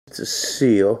It's a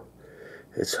seal.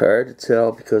 It's hard to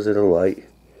tell because of the light,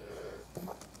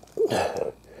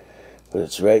 but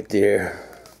it's right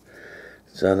there.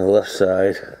 It's on the left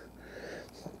side.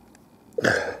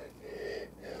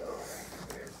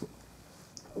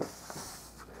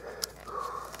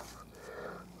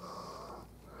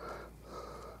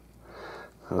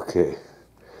 Okay,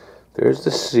 there's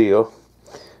the seal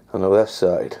on the left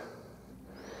side.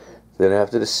 Then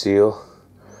after the seal,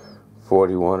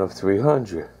 41 of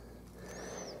 300.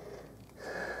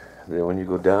 Then when you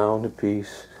go down the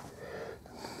piece,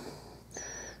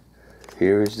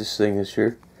 here is the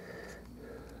signature.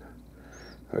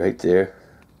 Right there,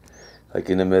 like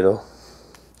in the middle.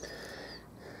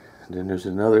 And then there's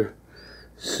another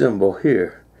symbol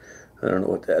here. I don't know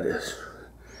what that is.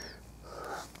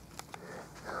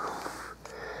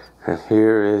 And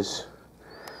here is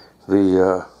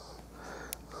the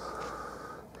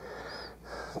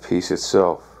piece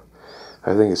itself.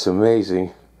 I think it's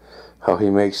amazing how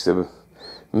he makes the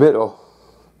middle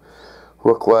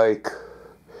look like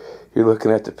you're looking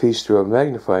at the piece through a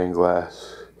magnifying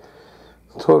glass.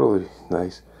 Totally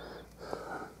nice.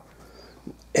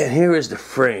 And here is the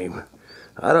frame.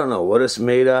 I don't know what it's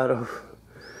made out of,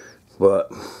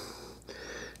 but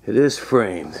it is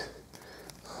framed.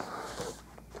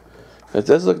 It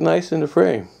does look nice in the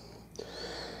frame,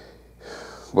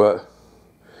 but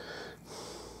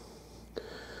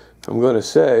I'm going to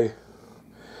say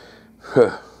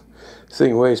this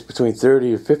thing weighs between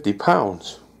 30 and 50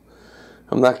 pounds.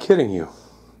 I'm not kidding you.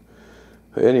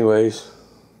 But anyways,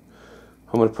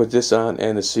 I'm going to put this on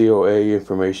and the COA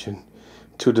information.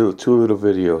 Two little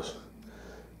videos.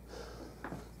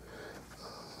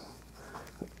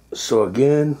 So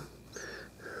again,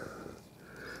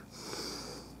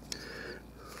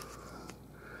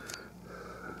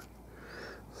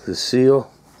 the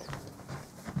seal.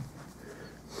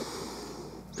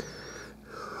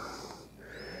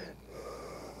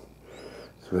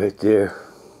 It's right there.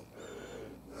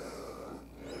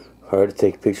 Hard to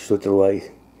take pictures with the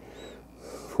light.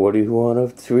 41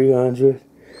 of 300.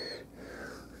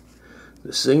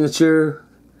 The signature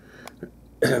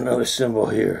and another symbol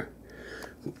here.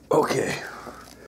 Okay.